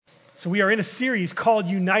So we are in a series called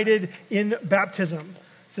United in Baptism.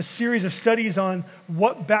 It's a series of studies on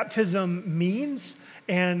what baptism means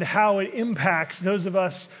and how it impacts those of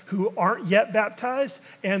us who aren't yet baptized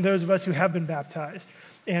and those of us who have been baptized.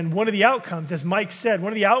 And one of the outcomes, as Mike said,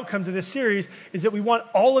 one of the outcomes of this series is that we want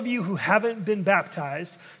all of you who haven't been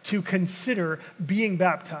baptized to consider being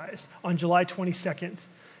baptized on July 22nd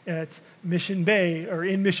at Mission Bay, or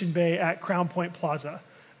in Mission Bay at Crown Point Plaza.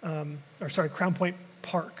 Crown Point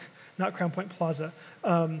Park, not Crown Point Plaza.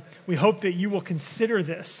 We hope that you will consider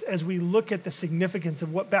this as we look at the significance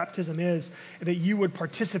of what baptism is, and that you would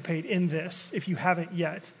participate in this if you haven't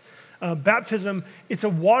yet. Baptism, it's a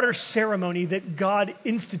water ceremony that God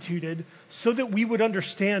instituted so that we would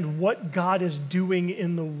understand what God is doing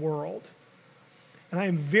in the world. And I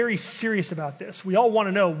am very serious about this. We all want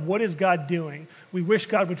to know, what is God doing? We wish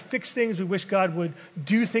God would fix things. We wish God would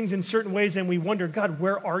do things in certain ways. And we wonder, God,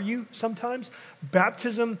 where are you sometimes?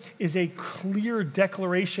 Baptism is a clear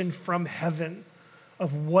declaration from heaven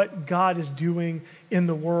of what God is doing in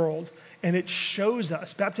the world. And it shows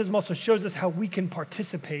us, baptism also shows us how we can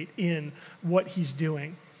participate in what he's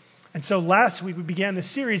doing. And so last week we began this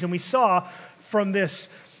series and we saw from this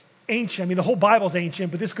ancient, the whole Bible's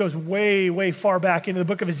ancient, but this goes way, way far back into the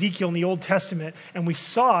book of Ezekiel in the Old Testament. And we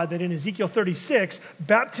saw that in Ezekiel 36,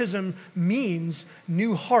 baptism means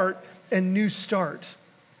new heart and new start.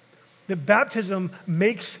 That baptism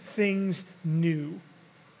makes things new.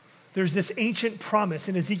 There's this ancient promise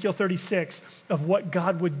in Ezekiel 36 of what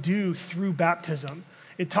God would do through baptism.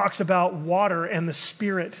 It talks about water and the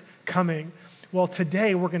Spirit coming. Well,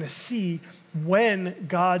 today we're going to see when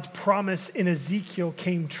God's promise in Ezekiel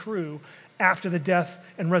came true after the death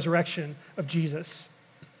and resurrection of Jesus.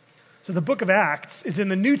 So the book of Acts is in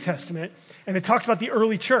the New Testament, and it talks about the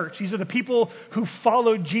early church. These are the people who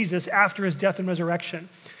followed Jesus after his death and resurrection.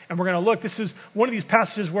 And we're going to look, this is one of these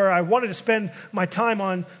passages where I wanted to spend my time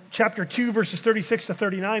on chapter 2, verses 36 to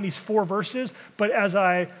 39, these 4 verses. But as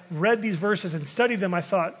I read these verses and studied them, I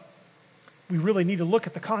thought, we really need to look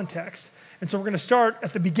at the context. And so we're going to start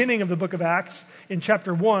at the beginning of the book of Acts in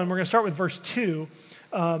chapter 1. We're going to start with verse 2.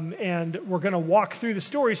 And we're going to walk through the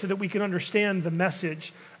story so that we can understand the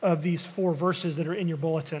message of these 4 verses that are in your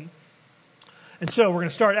bulletin. And so we're going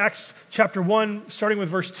to start Acts chapter 1, starting with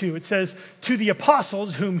verse 2. It says, "To the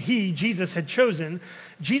apostles whom he, Jesus, had chosen,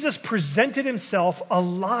 Jesus presented himself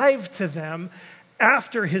alive to them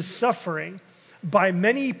after his suffering by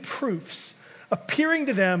many proofs, appearing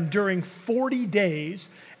to them during 40 days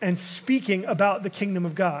and speaking about the kingdom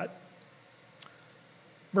of God."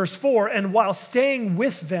 Verse 4, "And while staying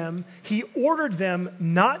with them, he ordered them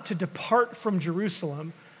not to depart from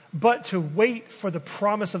Jerusalem, but to wait for the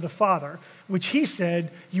promise of the Father, which he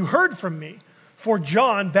said, 'You heard from me. For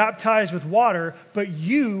John baptized with water, but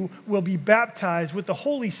you will be baptized with the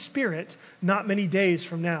Holy Spirit not many days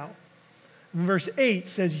from now.'" And verse 8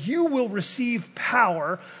 says, "You will receive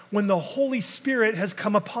power when the Holy Spirit has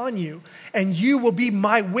come upon you, and you will be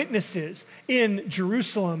my witnesses in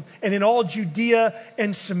Jerusalem and in all Judea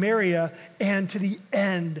and Samaria and to the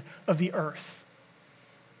end of the earth."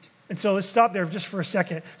 And so let's stop there just for a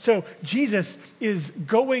second. So Jesus is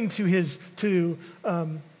going to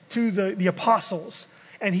the apostles,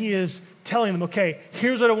 and he is telling them, okay,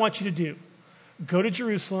 here's what I want you to do. Go to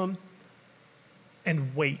Jerusalem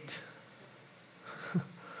and wait.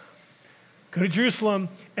 Go to Jerusalem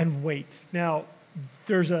and wait. Now,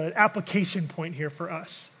 there's an application point here for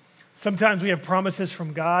us. Sometimes we have promises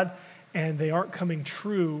from God, and they aren't coming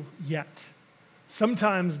true yet.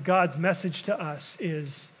 Sometimes God's message to us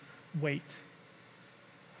is, wait.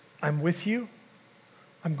 I'm with you.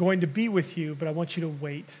 I'm going to be with you, but I want you to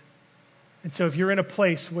wait. And so if you're in a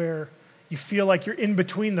place where you feel like you're in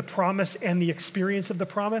between the promise and the experience of the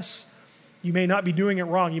promise, you may not be doing it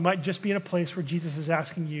wrong. You might just be in a place where Jesus is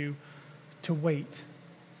asking you to wait.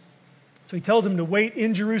 So he tells them to wait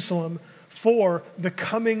in Jerusalem for the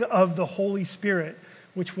coming of the Holy Spirit,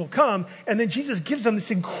 which will come. And then Jesus gives them this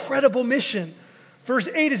incredible mission. Verse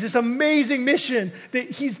 8 is this amazing mission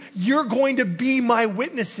that you're going to be my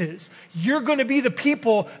witnesses. You're going to be the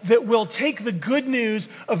people that will take the good news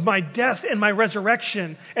of my death and my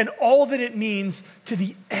resurrection and all that it means to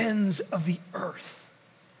the ends of the earth.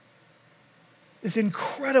 This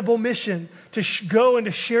incredible mission to go and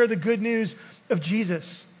to share the good news of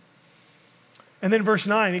Jesus. And then verse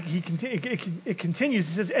 9, it continues.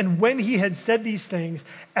 It says, "And when he had said these things,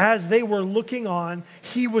 as they were looking on,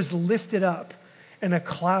 he was lifted up, and a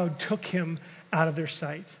cloud took him out of their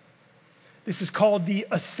sight." This is called the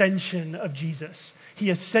ascension of Jesus. He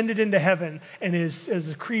ascended into heaven, and as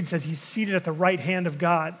the creed says, he's seated at the right hand of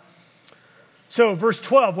God. So verse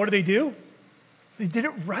 12, what do? They did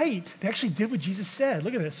it right. They actually did what Jesus said.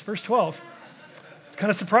 Look at this, verse 12. It's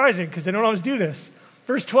kind of surprising because they don't always do this.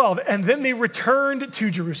 Verse 12, and then they returned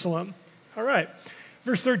to Jerusalem. All right.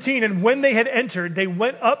 Verse 13, and when they had entered, they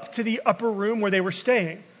went up to the upper room where they were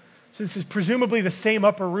staying. So this is presumably the same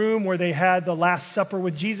upper room where they had the Last Supper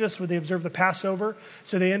with Jesus, where they observed the Passover.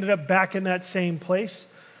 So they ended up back in that same place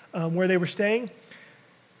where they were staying.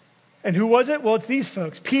 And who was it? Well, it's these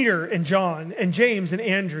folks, Peter and John and James and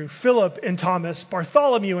Andrew, Philip and Thomas,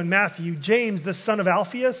 Bartholomew and Matthew, James the son of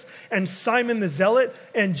Alphaeus, and Simon the Zealot,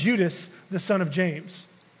 and Judas the son of James.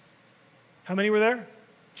 How many were there? Did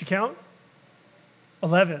you count?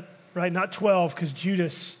 11, right? Not 12, because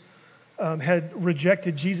Judas had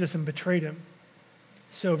rejected Jesus and betrayed him.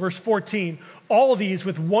 So verse 14, all these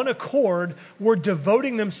with one accord were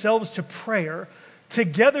devoting themselves to prayer,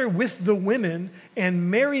 together with the women and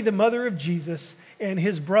Mary, the mother of Jesus, and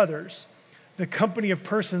his brothers. The company of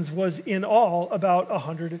persons was in all about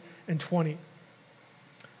 120.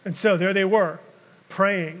 And so there they were,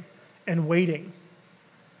 praying and waiting.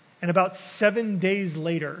 And about 7 days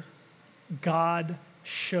later, God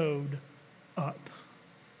showed up.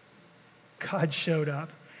 God showed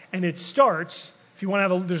up. And it starts, if you want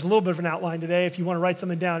to there's a little bit of an outline today, if you want to write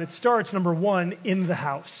something down, it starts, number 1, in the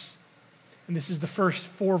house. And this is the first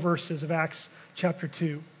 4 verses of Acts chapter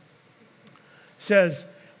 2. It says,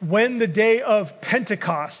 when the day of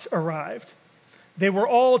Pentecost arrived, they were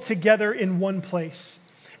all together in one place.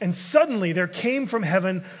 And suddenly there came from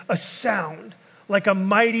heaven a sound like a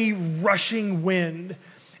mighty rushing wind,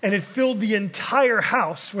 and it filled the entire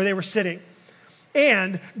house where they were sitting.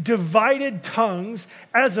 And divided tongues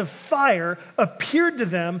as of fire appeared to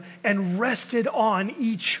them and rested on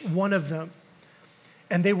each one of them.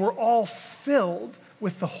 And they were all filled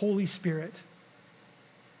with the Holy Spirit.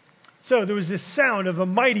 So there was this sound of a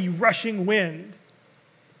mighty rushing wind,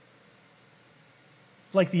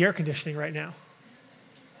 like the air conditioning right now.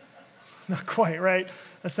 Not quite, right?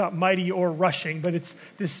 That's not mighty or rushing, but it's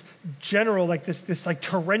this general, like this like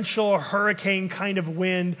torrential hurricane kind of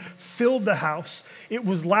wind filled the house. It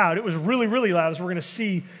was loud. It was really, really loud, as we're going to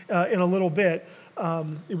see in a little bit.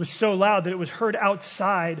 It was so loud that it was heard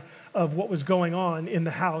outside of what was going on in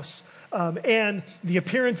the house. And the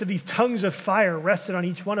appearance of these tongues of fire rested on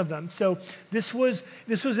each one of them. So this was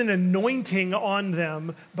an anointing on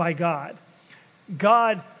them by God.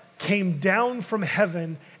 God came down from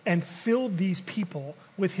heaven and filled these people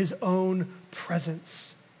with his own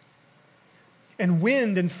presence. And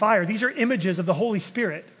wind and fire, these are images of the Holy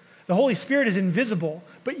Spirit. The Holy Spirit is invisible,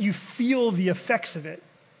 but you feel the effects of it,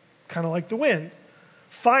 kind of like the wind.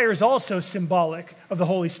 Fire is also symbolic of the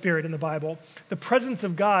Holy Spirit in the Bible. The presence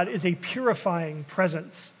of God is a purifying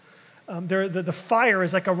presence. The fire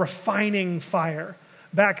is like a refining fire.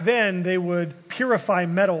 Back then, they would purify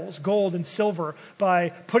metals, gold and silver, by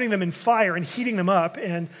putting them in fire and heating them up.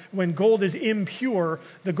 And when gold is impure,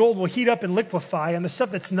 the gold will heat up and liquefy, and the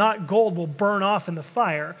stuff that's not gold will burn off in the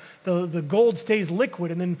fire. The gold stays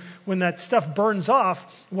liquid, and then when that stuff burns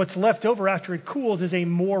off, what's left over after it cools is a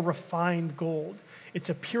more refined gold. It's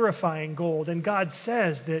a purifying gold. And God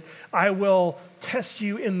says that I will test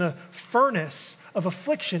you in the furnace of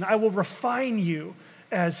affliction. I will refine you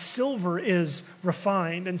as silver is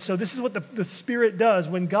refined. And so this is what the Spirit does.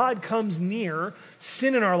 When God comes near,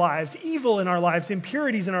 sin in our lives, evil in our lives,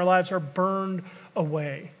 impurities in our lives are burned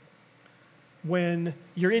away. When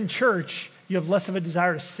you're in church, you have less of a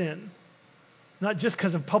desire to sin. Not just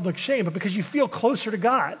because of public shame, but because you feel closer to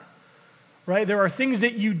God. Right? There are things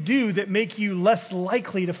that you do that make you less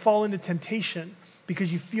likely to fall into temptation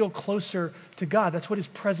because you feel closer to God. That's what his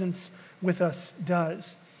presence with us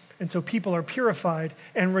does. And so people are purified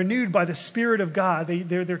and renewed by the Spirit of God.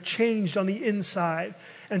 They're changed on the inside.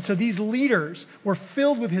 And so these leaders were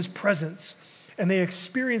filled with his presence, and they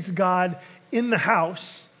experienced God in the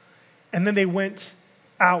house, and then they went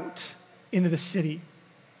out into the city.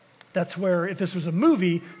 That's where, if this was a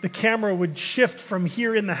movie, the camera would shift from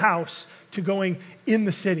here in the house to going in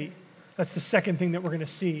the city. That's the second thing that we're going to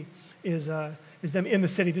see is them in the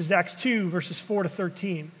city. This is Acts 2, verses 4 to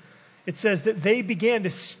 13. It says that they began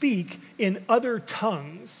to speak in other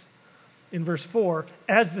tongues, in verse 4,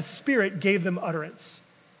 as the Spirit gave them utterance.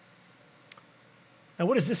 Now,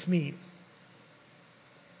 what does this mean?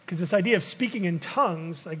 Because this idea of speaking in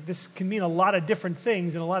tongues, like this can mean a lot of different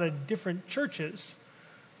things in a lot of different churches,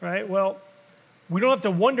 right? Well, we don't have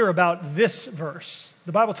to wonder about this verse.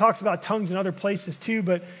 The Bible talks about tongues in other places too,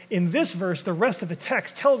 but in this verse, the rest of the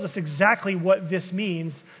text tells us exactly what this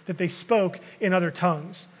means, that they spoke in other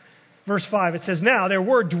tongues. Verse 5, it says, now there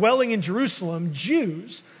were dwelling in Jerusalem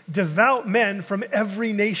Jews, devout men from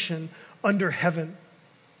every nation under heaven.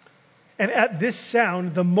 And at this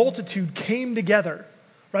sound, the multitude came together,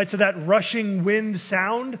 right? So that rushing wind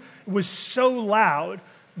sound was so loud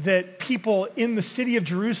that people in the city of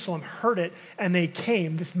Jerusalem heard it, and they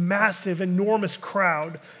came. This massive, enormous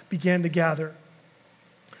crowd began to gather.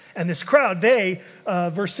 And this crowd,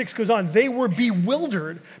 verse 6 goes on, they were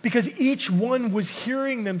bewildered because each one was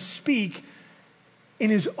hearing them speak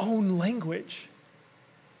in his own language.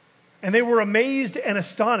 And they were amazed and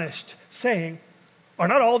astonished, saying, are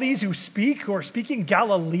not all these who are speaking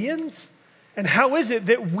Galileans? And how is it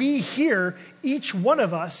that we hear each one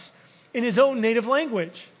of us in his own native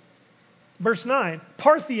language? Verse 9,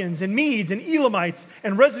 Parthians and Medes and Elamites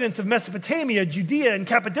and residents of Mesopotamia, Judea and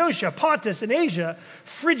Cappadocia, Pontus and Asia,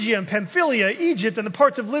 Phrygia and Pamphylia, Egypt and the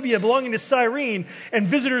parts of Libya belonging to Cyrene, and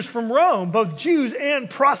visitors from Rome, both Jews and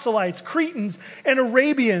proselytes, Cretans and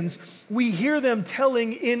Arabians, we hear them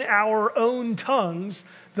telling in our own tongues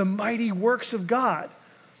the mighty works of God.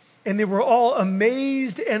 And they were all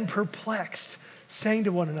amazed and perplexed, saying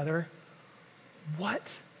to one another, what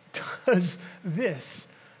does this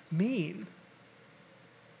mean?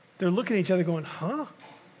 They're looking at each other going, huh?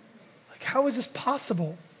 Like, how is this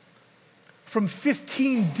possible? From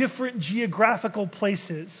 15 different geographical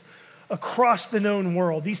places across the known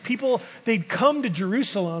world. These people, they'd come to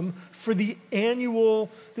Jerusalem for the annual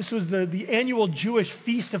Jewish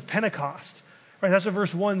feast of Pentecost. Right, that's what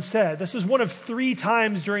verse 1 said. This was one of 3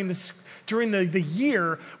 times during the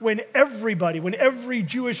year when every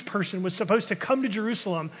Jewish person was supposed to come to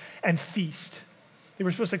Jerusalem and feast. They were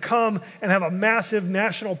supposed to come and have a massive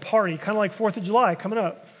national party, kind of like 4th of July coming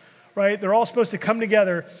up. Right? They're all supposed to come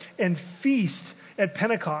together and feast at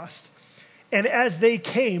Pentecost. And as they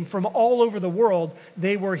came from all over the world,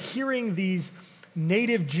 they were hearing these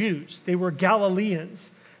native Jews. They were Galileans,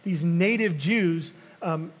 these native Jews.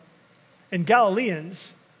 And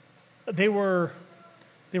Galileans, they were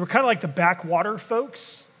kind of like the backwater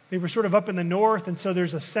folks. They were sort of up in the north, and so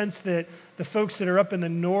there's a sense that the folks that are up in the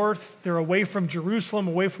north, they're away from Jerusalem,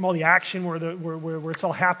 away from all the action where it's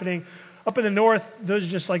all happening. Up in the north, those are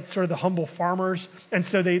just like sort of the humble farmers. And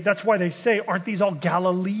so that's why they say, aren't these all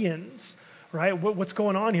Galileans? Right? What's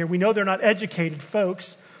going on here? We know they're not educated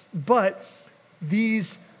folks, but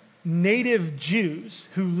these native Jews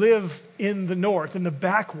who live in the north, in the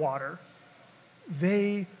backwater,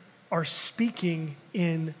 they are speaking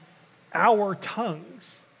in our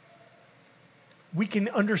tongues. We can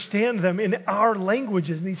understand them in our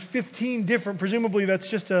languages, in these 15 different, presumably that's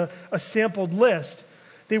just a sampled list.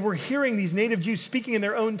 They were hearing these native Jews speaking in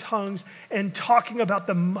their own tongues and talking about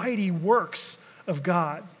the mighty works of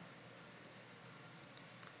God.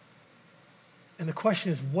 And the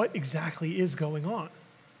question is, what exactly is going on?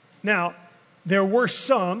 Now, there were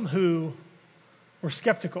some who were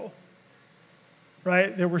skeptical.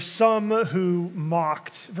 Right? There were some who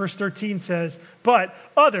mocked. Verse 13 says, but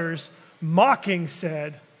others mocking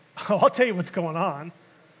said, oh, I'll tell you what's going on.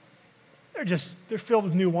 They're filled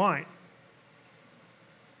with new wine.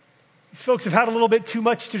 These folks have had a little bit too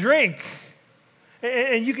much to drink.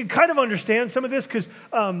 And you can kind of understand some of this because,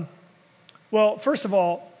 first of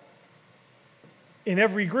all, in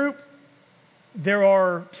every group, there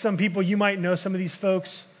are some people you might know, some of these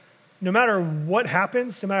folks. No matter what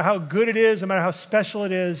happens, no matter how good it is, no matter how special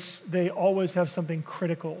it is, they always have something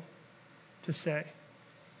critical to say.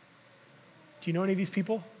 Do you know any of these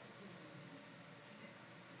people?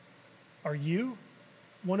 Are you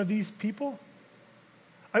one of these people?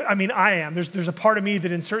 I mean, I am. There's a part of me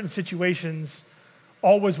that in certain situations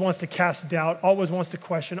always wants to cast doubt, always wants to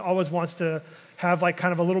question, always wants to have like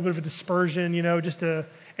kind of a little bit of a dispersion,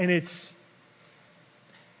 and it's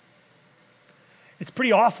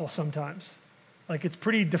pretty awful sometimes. Like, it's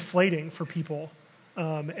pretty deflating for people.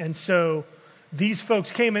 And so these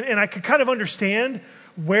folks came, and I could kind of understand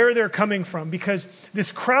where they're coming from, because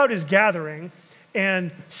this crowd is gathering,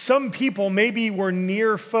 and some people maybe were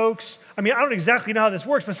near folks. I mean, I don't exactly know how this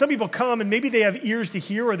works, but some people come, and maybe they have ears to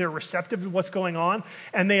hear, or they're receptive to what's going on,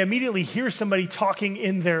 and they immediately hear somebody talking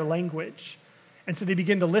in their language. And so they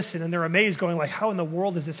begin to listen, and they're amazed, going like, how in the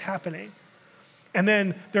world is this happening? And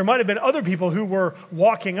then there might have been other people who were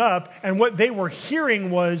walking up, and what they were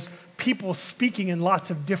hearing was people speaking in lots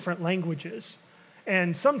of different languages.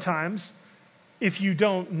 And sometimes, if you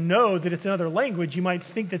don't know that it's another language, you might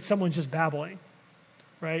think that someone's just babbling,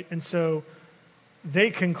 right? And so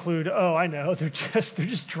they conclude, oh, I know, they're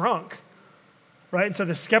just drunk, right? And so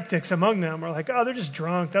the skeptics among them are like, oh, they're just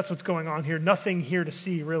drunk. That's what's going on here. Nothing here to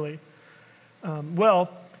see, really.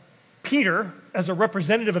 Peter, as a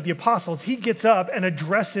representative of the apostles, he gets up and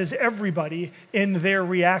addresses everybody in their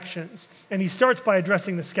reactions. And he starts by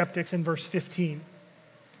addressing the skeptics in verse 15.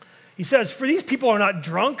 He says, for these people are not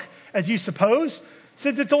drunk, as you suppose,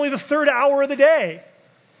 since it's only the third hour of the day.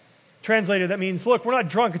 Translated, that means, look, we're not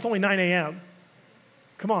drunk. It's only 9 a.m.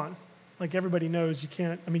 Come on. Like everybody knows you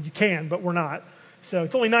can't. I mean, you can, but we're not. So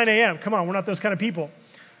it's only 9 a.m. Come on, we're not those kind of people.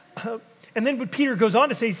 And then what Peter goes on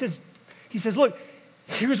to say, he says, look,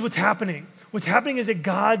 here's what's happening. What's happening is that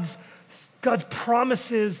God's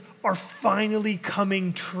promises are finally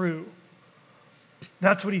coming true.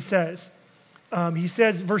 That's what he says. He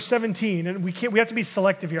says, verse 17, and we have to be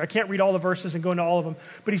selective here. I can't read all the verses and go into all of them.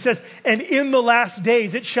 But he says, and in the last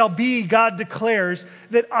days it shall be, God declares,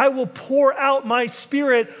 that I will pour out my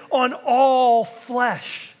Spirit on all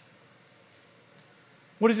flesh.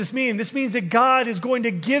 What does this mean? This means that God is going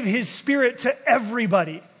to give his Spirit to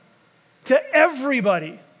everybody. To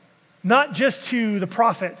everybody. Not just to the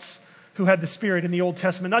prophets who had the Spirit in the Old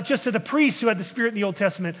Testament, not just to the priests who had the Spirit in the Old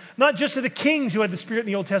Testament, not just to the kings who had the Spirit in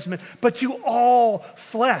the Old Testament, but to all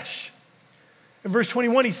flesh. In verse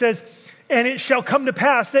 21 he says, and it shall come to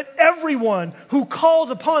pass that everyone who calls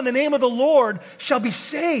upon the name of the Lord shall be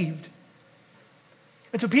saved.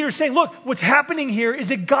 And so Peter's saying, look, what's happening here is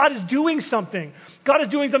that God is doing something. God is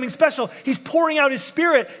doing something special. He's pouring out his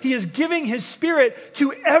Spirit. He is giving his Spirit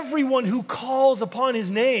to everyone who calls upon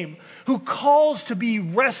his name, who calls to be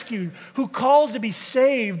rescued, who calls to be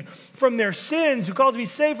saved from their sins, who calls to be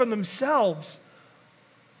saved from themselves.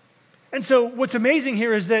 And so what's amazing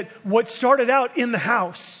here is that what started out in the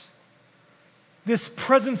house, this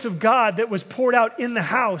presence of God that was poured out in the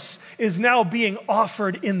house, is now being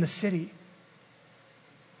offered in the city.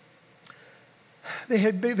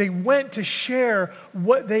 They went to share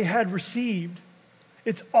what they had received.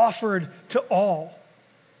 It's offered to all.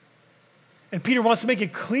 And Peter wants to make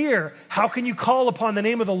it clear, how can you call upon the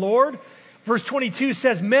name of the Lord? Verse 22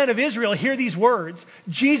 says, men of Israel, hear these words.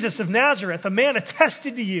 Jesus of Nazareth, a man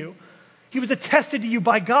attested to you. He was attested to you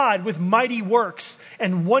by God with mighty works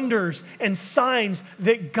and wonders and signs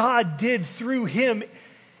that God did through him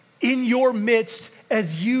in your midst,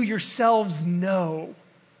 as you yourselves know.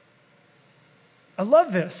 I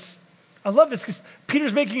love this. I love this because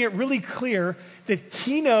Peter's making it really clear that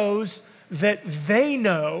he knows that they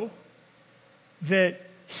know that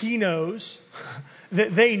he knows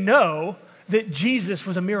that they know that Jesus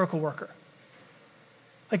was a miracle worker.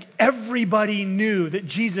 Like everybody knew that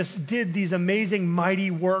Jesus did these amazing,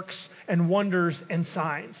 mighty works and wonders and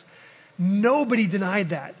signs. Nobody denied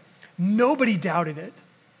that. Nobody doubted it.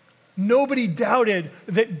 Nobody doubted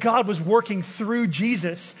that God was working through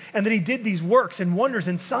Jesus and that he did these works and wonders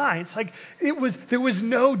and signs. Like there was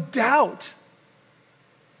no doubt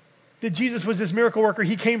that Jesus was this miracle worker.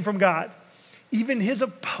 He came from God. Even his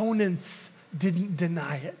opponents didn't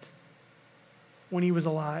deny it when he was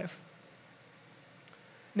alive.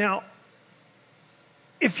 Now,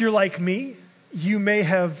 if you're like me, you may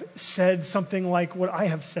have said something like what I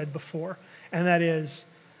have said before, and that is,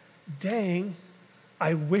 dang,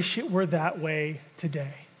 I wish it were that way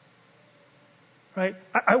today. Right?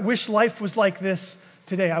 I wish life was like this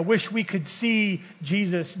today. I wish we could see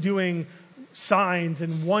Jesus doing signs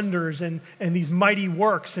and wonders and these mighty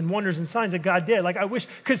works and wonders and signs that God did. Like I wish,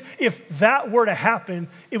 because if that were to happen,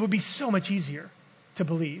 it would be so much easier to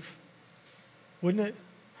believe. Wouldn't it?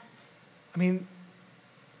 I mean,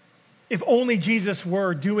 if only Jesus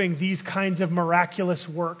were doing these kinds of miraculous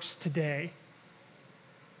works today,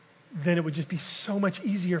 then it would just be so much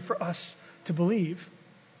easier for us to believe.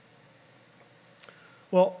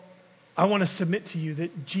 Well, I want to submit to you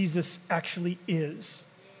that Jesus actually is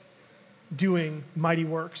doing mighty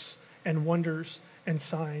works and wonders and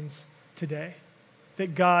signs today.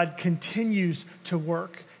 That God continues to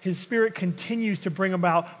work. His Spirit continues to bring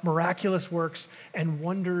about miraculous works and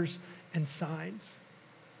wonders and signs.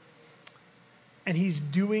 And he's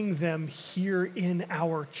doing them here in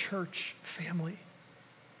our church family.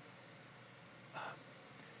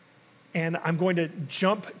 And I'm going to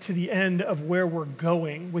jump to the end of where we're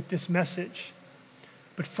going with this message.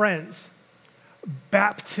 But friends,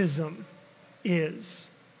 baptism is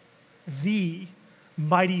the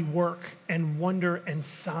mighty work and wonder and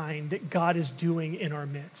sign that God is doing in our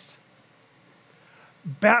midst.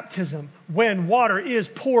 Baptism, when water is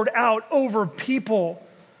poured out over people,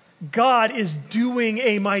 God is doing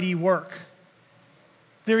a mighty work.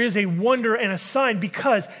 There is a wonder and a sign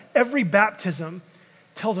because every baptism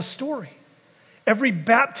tells a story. Every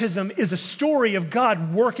baptism is a story of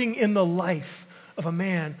God working in the life of a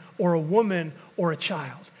man or a woman or a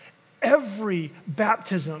child. Every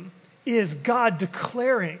baptism is God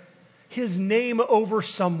declaring his name over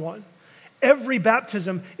someone. Every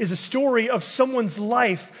baptism is a story of someone's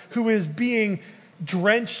life who is being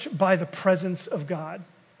drenched by the presence of God.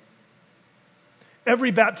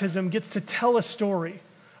 Every baptism gets to tell a story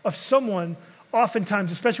of someone,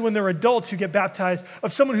 oftentimes, especially when they're adults who get baptized,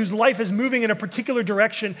 of someone whose life is moving in a particular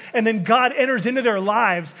direction, and then God enters into their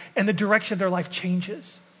lives, and the direction of their life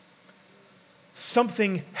changes.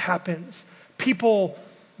 Something happens. People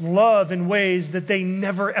love in ways that they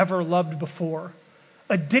never, ever loved before.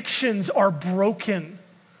 Addictions are broken.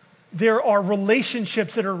 There are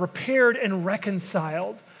relationships that are repaired and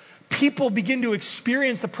reconciled. People begin to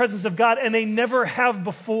experience the presence of God, and they never have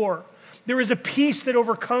before. There is a peace that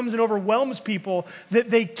overcomes and overwhelms people that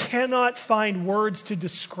they cannot find words to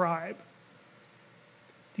describe.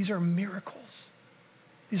 These are miracles.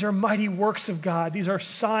 These are mighty works of God. These are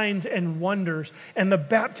signs and wonders. And the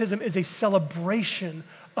baptism is a celebration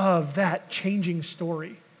of that changing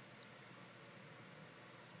story.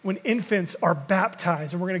 When infants are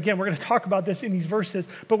baptized, and we're going to talk about this in these verses,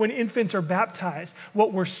 but when infants are baptized,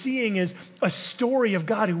 what we're seeing is a story of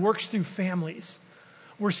God who works through families.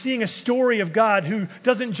 We're seeing a story of God who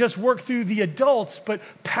doesn't just work through the adults, but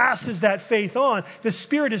passes that faith on. The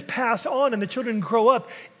Spirit is passed on, and the children grow up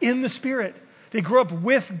in the Spirit. They grow up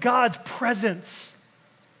with God's presence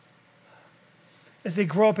as they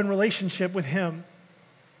grow up in relationship with Him.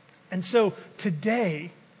 And so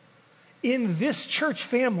today, in this church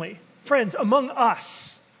family, friends, among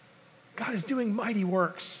us, God is doing mighty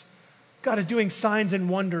works. God is doing signs and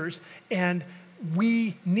wonders, and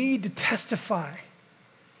we need to testify.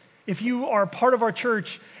 If you are part of our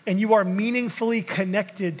church and you are meaningfully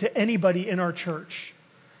connected to anybody in our church,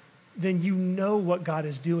 then you know what God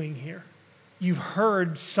is doing here. You've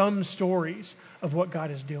heard some stories of what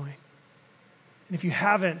God is doing. And if you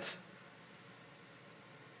haven't,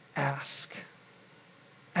 ask.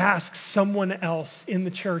 Ask someone else in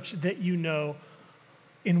the church that you know,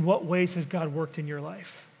 in what ways has God worked in your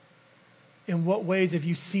life? In what ways have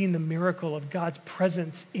you seen the miracle of God's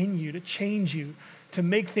presence in you to change you, to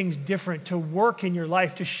make things different, to work in your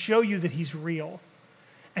life, to show you that He's real?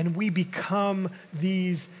 And we become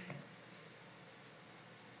these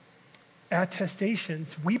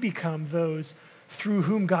attestations. We become those through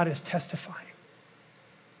whom God is testifying.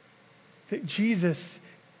 That Jesus,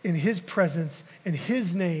 in His presence, in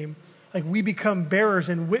His name, like we become bearers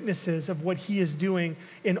and witnesses of what He is doing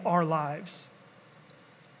in our lives.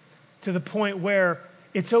 To the point where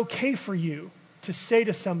it's okay for you to say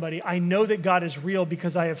to somebody, I know that God is real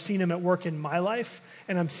because I have seen Him at work in my life,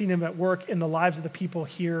 and I've seen Him at work in the lives of the people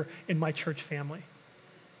here in my church family.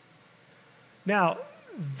 Now,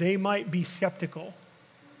 they might be skeptical.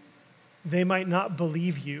 They might not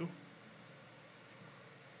believe you.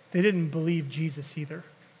 They didn't believe Jesus either.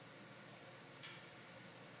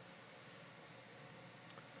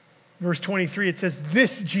 Verse 23, it says,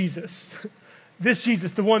 this Jesus,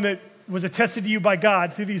 the one that was attested to you by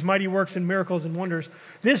God through these mighty works and miracles and wonders,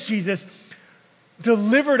 this Jesus,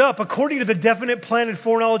 delivered up according to the definite plan and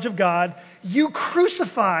foreknowledge of God, you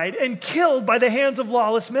crucified and killed by the hands of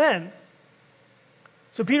lawless men.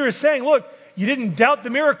 So Peter is saying, look, you didn't doubt the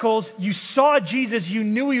miracles, you saw Jesus, you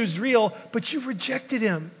knew He was real, but you rejected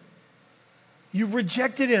Him. You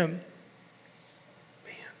rejected Him.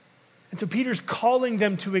 Man. And so Peter's calling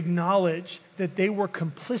them to acknowledge that they were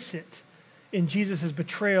complicit in Jesus'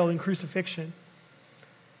 betrayal and crucifixion.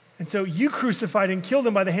 And so you crucified and killed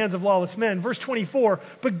Him by the hands of lawless men. Verse 24,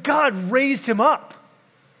 but God raised Him up.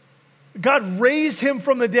 God raised Him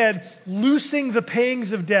from the dead, loosing the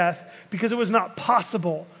pangs of death, because it was not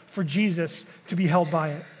possible for Jesus to be held by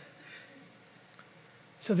it.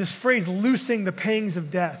 So this phrase, loosing the pangs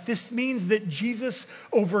of death, this means that Jesus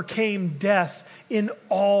overcame death in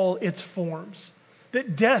all its forms.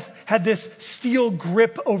 That death had this steel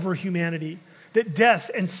grip over humanity. That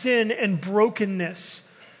death and sin and brokenness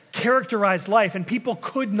characterized life, and people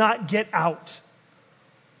could not get out.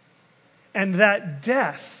 And that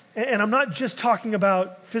death, and I'm not just talking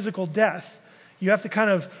about physical death. You have to kind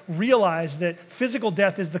of realize that physical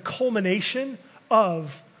death is the culmination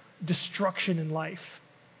of destruction in life.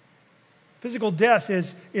 Physical death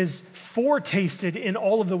is foretasted in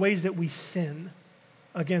all of the ways that we sin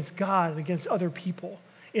against God and against other people.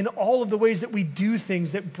 In all of the ways that we do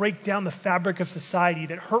things that break down the fabric of society,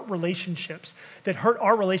 that hurt relationships, that hurt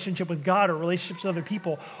our relationship with God or relationships with other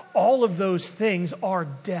people. All of those things are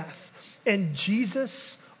death. And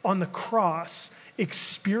Jesus on the cross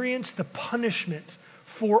experienced the punishment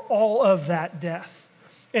for all of that death.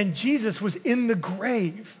 And Jesus was in the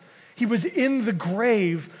grave. He was in the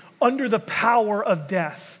grave under the power of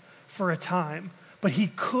death for a time. But He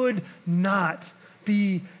could not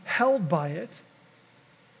be held by it.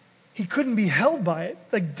 He couldn't be held by it.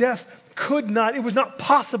 Like death could not, it was not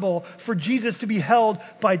possible for Jesus to be held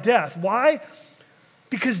by death. Why?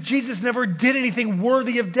 because Jesus never did anything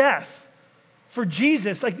worthy of death. For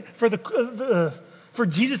Jesus, for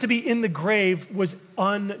Jesus to be in the grave was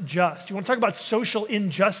unjust. You want to talk about social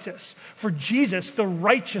injustice? For Jesus, the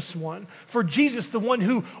righteous one, for Jesus, the one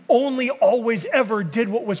who only, always, ever did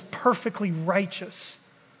what was perfectly righteous,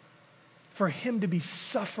 for him to be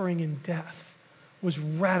suffering in death was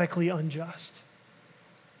radically unjust.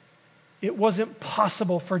 It wasn't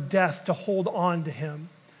possible for death to hold on to him.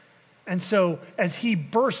 And so, as he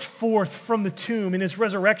burst forth from the tomb in his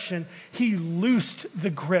resurrection, he loosed the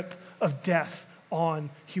grip of death on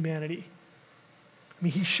humanity. I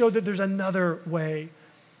mean, he showed that there's another way.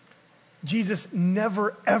 Jesus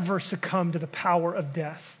never, ever succumbed to the power of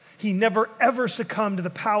death. He never, ever succumbed to the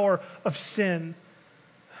power of sin.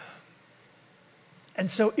 And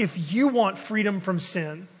so, if you want freedom from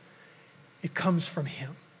sin, it comes from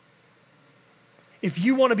him. If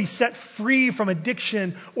you want to be set free from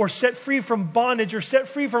addiction or set free from bondage or set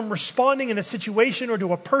free from responding in a situation or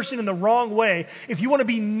to a person in the wrong way, if you want to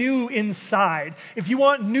be new inside, if you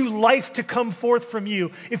want new life to come forth from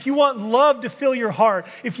you, if you want love to fill your heart,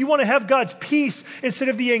 if you want to have God's peace instead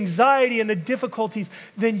of the anxiety and the difficulties,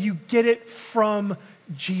 then you get it from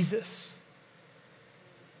Jesus.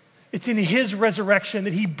 It's in his resurrection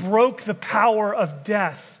that he broke the power of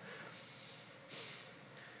death.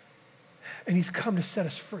 And he's come to set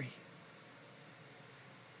us free.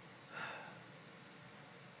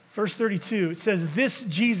 Verse 32, it says, this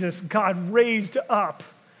Jesus God raised up,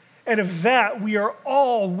 and of that we are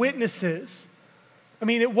all witnesses. I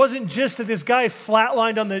mean, it wasn't just that this guy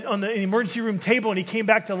flatlined on the emergency room table and he came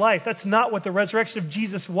back to life. That's not what the resurrection of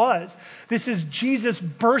Jesus was. This is Jesus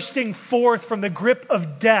bursting forth from the grip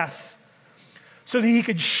of death so that he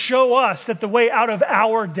could show us that the way out of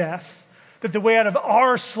our death, that the way out of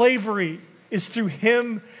our slavery is through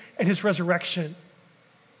him and his resurrection.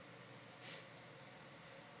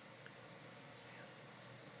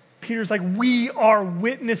 Peter's like, we are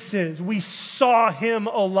witnesses. We saw him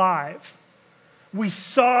alive. We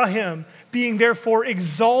saw him being therefore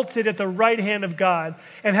exalted at the right hand of God.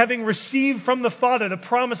 And having received from the Father the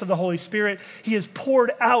promise of the Holy Spirit, he has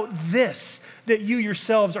poured out this that you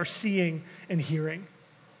yourselves are seeing and hearing.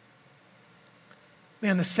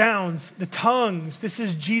 Man, the sounds, the tongues, this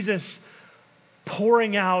is Jesus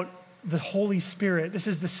pouring out the Holy Spirit. This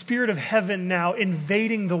is the Spirit of heaven now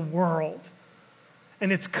invading the world.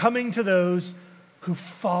 And it's coming to those who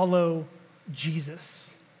follow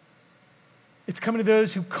Jesus. It's coming to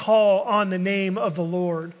those who call on the name of the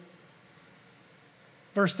Lord.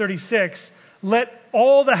 Verse 36, let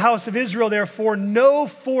all the house of Israel therefore know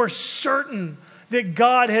for certain that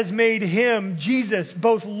God has made him, Jesus,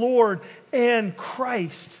 both Lord and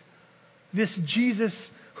Christ. This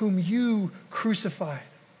Jesus whom you crucified.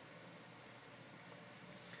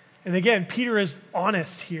 And again, Peter is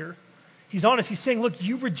honest here. He's honest. He's saying, look,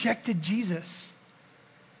 you rejected Jesus.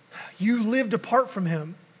 You lived apart from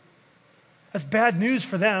him. That's bad news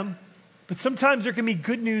for them. But sometimes there can be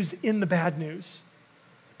good news in the bad news.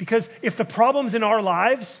 Because if the problems in our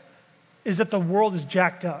lives is that the world is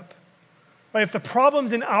jacked up, right? If the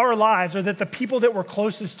problems in our lives are that the people that we're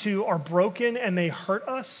closest to are broken and they hurt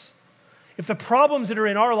us, if the problems that are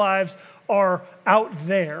in our lives are out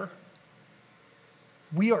there,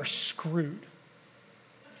 we are screwed.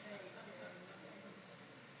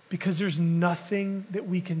 Because there's nothing that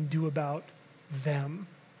we can do about them.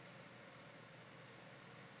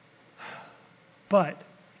 But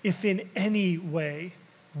if in any way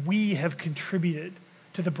we have contributed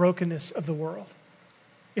to the brokenness of the world,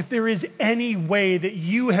 if there is any way that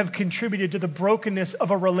you have contributed to the brokenness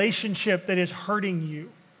of a relationship that is hurting you,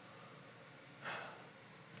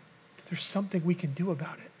 there's something we can do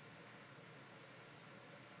about it.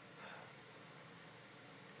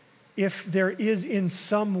 If there is in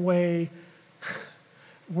some way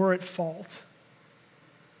we're at fault,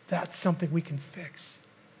 that's something we can fix.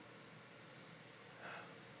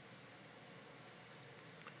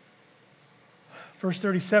 Verse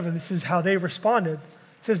 37, this is how they responded.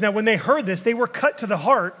 It says, now when they heard this, they were cut to the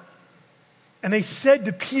heart, and they said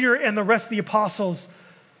to Peter and the rest of the apostles,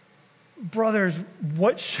 brothers,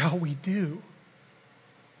 what shall we do?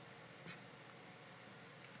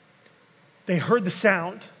 They heard the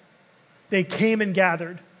sound. They came and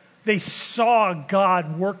gathered. They saw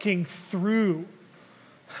God working through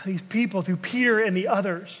these people, through Peter and the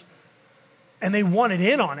others. And they wanted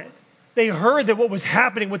in on it. They heard that what was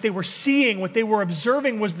happening, what they were seeing, what they were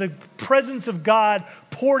observing was the presence of God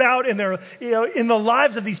poured out in their, in the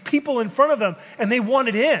lives of these people in front of them, and they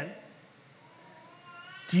wanted in.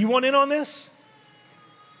 Do you want in on this?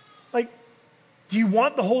 Like, do you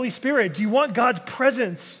want the Holy Spirit? Do you want God's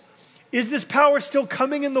presence Is this power still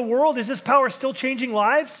coming in the world? Is this power still changing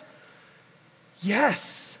lives?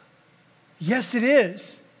 Yes. Yes, it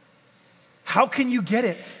is. How can you get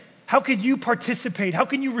it? How can you participate? How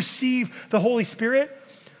can you receive the Holy Spirit?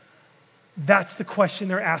 That's the question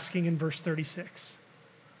they're asking in verse 36.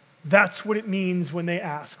 That's what it means when they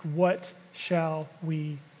ask, what shall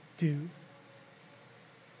we do?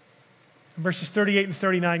 In verses 38 and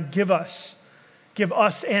 39, give us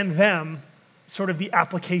and them sort of the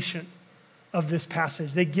application of this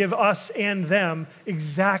passage. They give us and them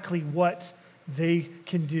exactly what they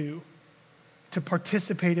can do to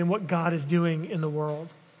participate in what God is doing in the world.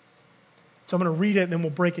 So I'm going to read it and then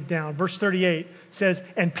we'll break it down. Verse 38 says,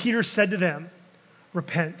 and Peter said to them,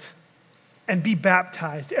 repent and be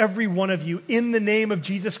baptized, every one of you, in the name of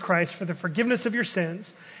Jesus Christ for the forgiveness of your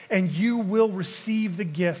sins, and you will receive the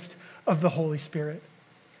gift of the Holy Spirit.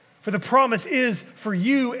 For the promise is for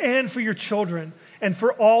you and for your children and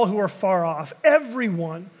for all who are far off,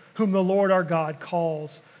 everyone whom the Lord our God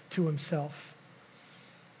calls to himself.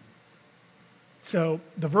 So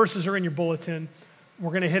the verses are in your bulletin. We're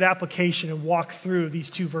going to hit application and walk through these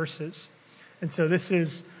two verses. And so this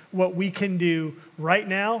is what we can do right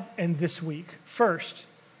now and this week. First,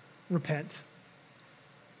 repent.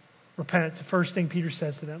 Repent. It's the first thing Peter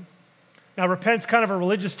says to them. Now, repent's kind of a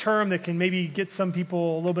religious term that can maybe get some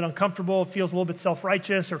people a little bit uncomfortable. It feels a little bit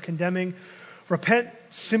self-righteous or condemning. Repent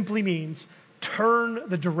simply means turn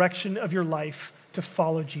the direction of your life to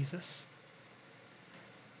follow Jesus.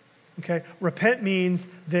 Okay? Repent means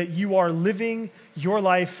that you are living your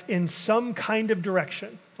life in some kind of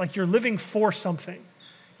direction. Like you're living for something.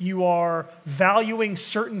 You are valuing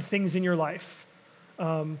certain things in your life.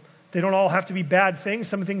 They don't all have to be bad things.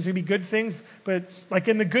 Some things can be good things. But like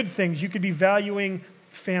in the good things, you could be valuing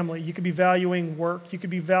family. You could be valuing work. You could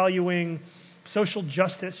be valuing social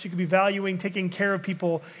justice. You could be valuing taking care of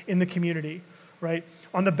people in the community, right?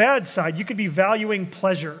 On the bad side, you could be valuing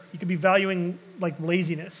pleasure. You could be valuing like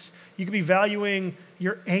laziness. You could be valuing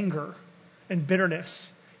your anger and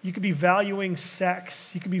bitterness. You could be valuing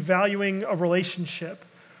sex. You could be valuing a relationship,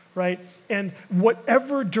 right? And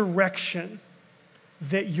whatever direction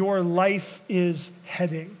that your life is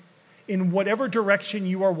heading, in whatever direction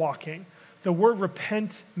you are walking, the word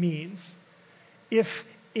repent means if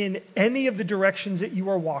in any of the directions that you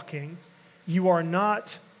are walking, you are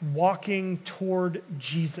not walking toward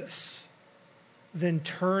Jesus, then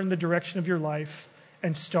turn the direction of your life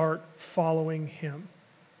and start following him.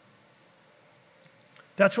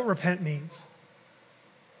 That's what repent means.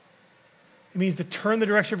 It means to turn the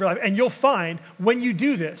direction of your life. And you'll find when you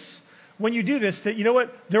do this, that, you know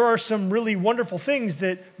what, there are some really wonderful things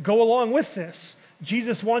that go along with this.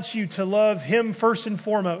 Jesus wants you to love him first and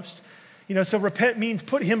foremost. So repent means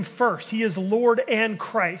put him first. He is Lord and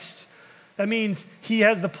Christ. That means he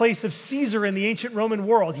has the place of Caesar in the ancient Roman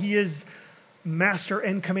world. He is master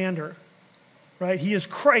and commander, right? He is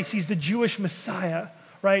Christ. He's the Jewish Messiah,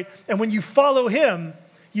 right? And when you follow him,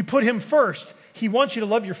 you put him first. He wants you to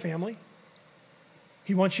love your family.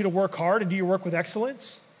 He wants you to work hard and do your work with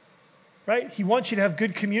excellence, right? He wants you to have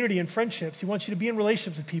good community and friendships. He wants you to be in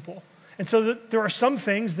relationships with people. And so there are some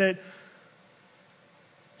things that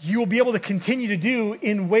you will be able to continue to do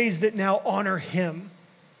in ways that now honor him.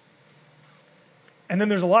 And then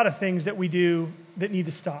there's a lot of things that we do that need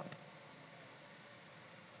to stop.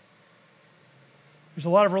 There's a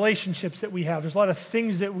lot of relationships that we have. There's a lot of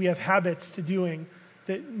things that we have habits to doing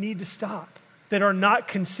that need to stop, that are not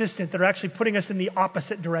consistent, that are actually putting us in the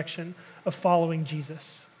opposite direction of following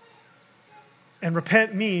Jesus. And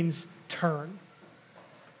repent means turn.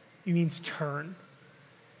 It means turn.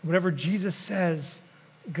 Whatever Jesus says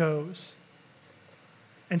goes.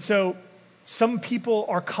 And so some people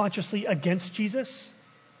are consciously against Jesus.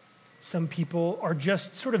 Some people are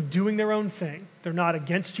just sort of doing their own thing. They're not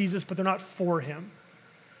against Jesus, but they're not for him.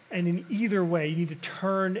 And in either way, you need to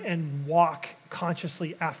turn and walk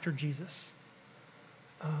consciously after Jesus.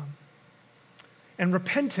 And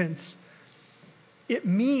repentance, it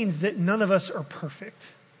means that none of us are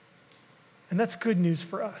perfect. And that's good news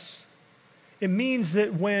for us. It means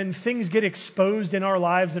that when things get exposed in our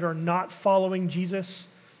lives that are not following Jesus,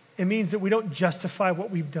 it means that we don't justify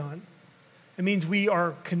what we've done. It means we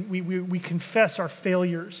confess our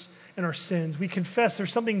failures and our sins. We confess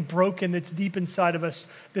there's something broken that's deep inside of us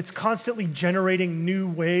that's constantly generating new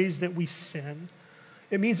ways that we sin.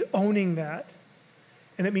 It means owning that.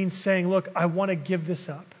 And it means saying, look, I want to give this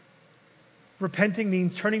up. Repenting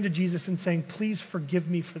means turning to Jesus and saying, please forgive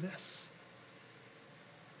me for this.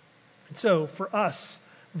 And so for us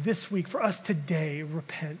this week, for us today,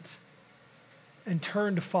 repent and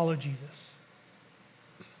turn to follow Jesus.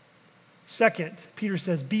 Second, Peter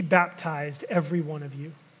says, be baptized, every one of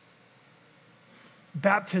you.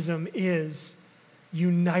 Baptism is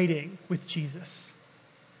uniting with Jesus.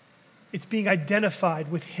 It's being identified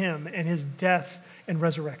with him and his death and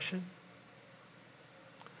resurrection.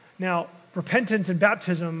 Now, repentance and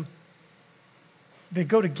baptism, they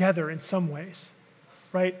go together in some ways,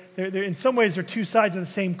 right? They're in some ways, they're two sides of the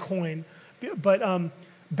same coin. But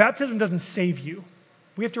baptism doesn't save you.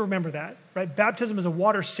 We have to remember that, right? Baptism is a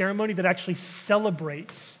water ceremony that actually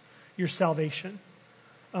celebrates your salvation.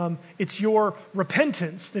 It's your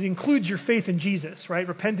repentance that includes your faith in Jesus, right?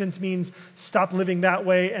 Repentance means stop living that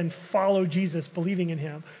way and follow Jesus, believing in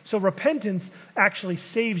him. So repentance actually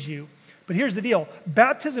saves you. But here's the deal.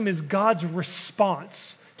 Baptism is God's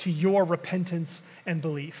response to your repentance and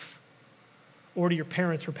belief, or to your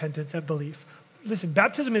parents' repentance and belief. Listen,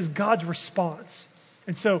 baptism is God's response.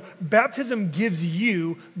 And so baptism gives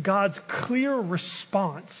you God's clear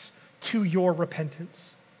response to your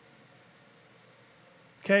repentance.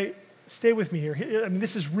 Okay, stay with me here. I mean,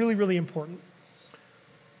 this is really, really important.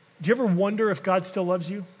 Do you ever wonder if God still loves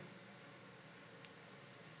you?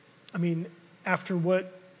 I mean, after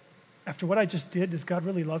what I just did, does God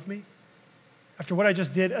really love me? After what I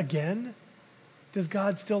just did again, does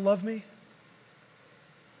God still love me?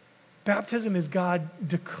 Baptism is God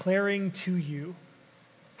declaring to you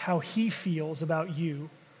how he feels about you,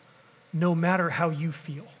 no matter how you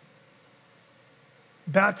feel.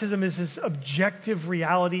 Baptism is this objective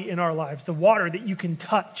reality in our lives, the water that you can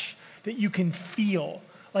touch, that you can feel,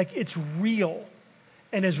 like it's real.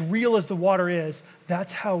 And as real as the water is,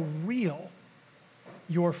 that's how real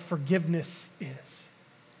your forgiveness is.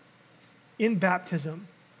 In baptism,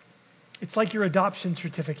 it's like your adoption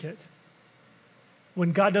certificate.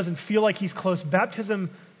 When God doesn't feel like he's close, baptism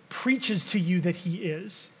preaches to you that he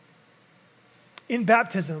is. In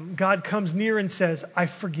baptism, God comes near and says, I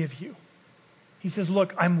forgive you. He says,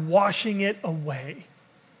 look, I'm washing it away.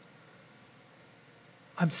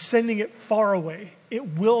 I'm sending it far away.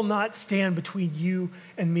 It will not stand between you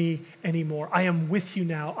and me anymore. I am with you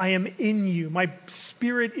now. I am in you. My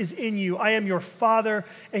spirit is in you. I am your father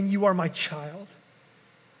and you are my child.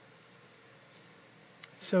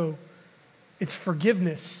 So it's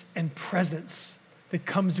forgiveness and presence that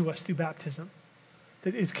comes to us through baptism,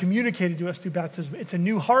 that is communicated to us through baptism. It's a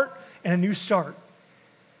new heart and a new start.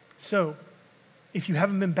 So if you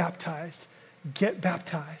haven't been baptized, get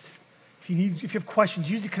baptized. If you have questions,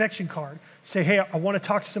 use the connection card. Say, hey, I want to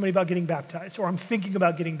talk to somebody about getting baptized, or I'm thinking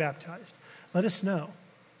about getting baptized. Let us know.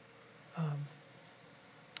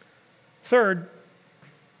 Third,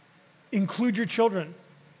 include your children.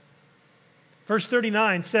 Verse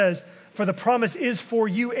 39 says, for the promise is for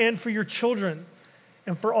you and for your children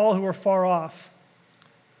and for all who are far off.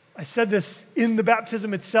 I said this in the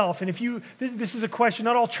baptism itself. And this is a question,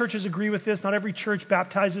 not all churches agree with this. Not every church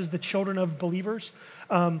baptizes the children of believers.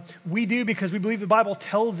 We do because we believe the Bible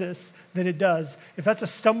tells us that it does. If that's a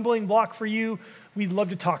stumbling block for you, we'd love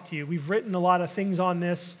to talk to you. We've written a lot of things on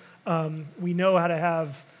this. We know how to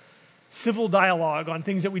have civil dialogue on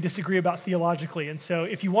things that we disagree about theologically. And so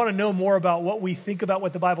if you want to know more about what we think about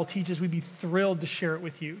what the Bible teaches, we'd be thrilled to share it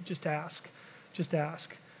with you. Just ask.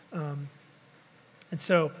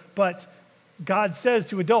 But God says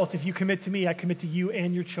to adults, if you commit to me, I commit to you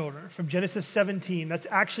and your children. From Genesis 17, that's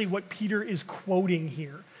actually what Peter is quoting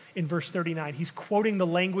here in verse 39. He's quoting the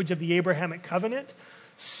language of the Abrahamic covenant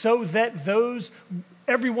so that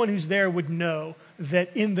everyone who's there would know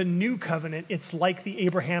that in the new covenant, it's like the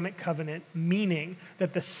Abrahamic covenant, meaning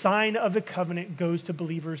that the sign of the covenant goes to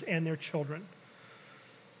believers and their children.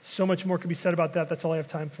 So much more could be said about that. That's all I have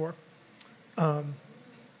time for.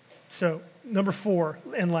 So, number 4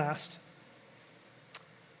 and last,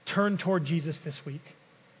 turn toward Jesus this week.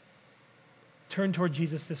 Turn toward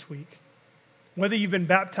Jesus this week. Whether you've been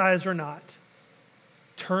baptized or not,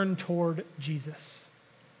 turn toward Jesus.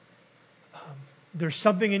 There's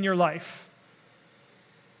something in your life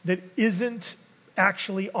that isn't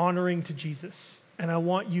actually honoring to Jesus. And I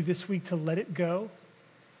want you this week to let it go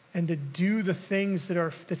and to do the things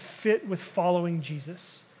that fit with following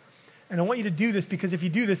Jesus. And I want you to do this because if you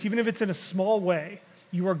do this, even if it's in a small way,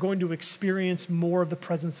 you are going to experience more of the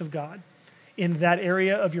presence of God. In that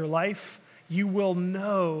area of your life, you will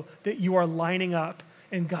know that you are lining up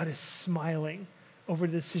and God is smiling over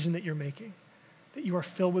the decision that you're making, that you are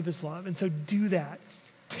filled with his love. And so do that.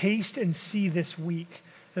 Taste and see this week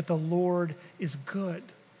that the Lord is good.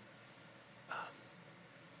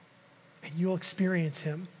 And you'll experience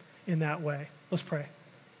him in that way. Let's pray.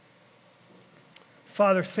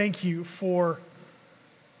 Father, thank you for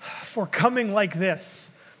coming like this,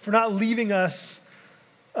 for not leaving us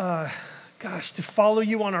gosh, to follow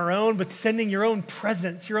you on our own, but sending your own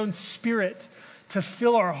presence, your own Spirit to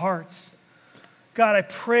fill our hearts. God, I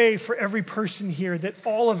pray for every person here that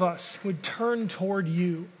all of us would turn toward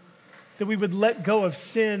you, that we would let go of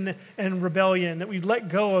sin and rebellion, that we'd let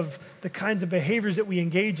go of the kinds of behaviors that we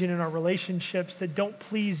engage in our relationships that don't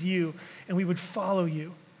please you, and we would follow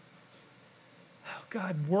you. Oh,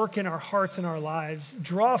 God, work in our hearts and our lives.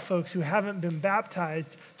 Draw folks who haven't been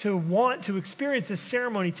baptized to want to experience this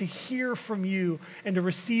ceremony, to hear from you and to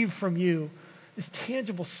receive from you this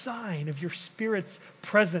tangible sign of your Spirit's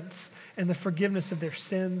presence and the forgiveness of their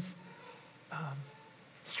sins.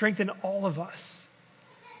 Strengthen all of us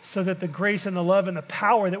so that the grace and the love and the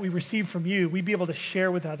power that we receive from you, we'd be able to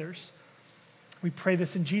share with others. We pray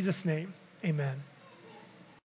this in Jesus' name. Amen.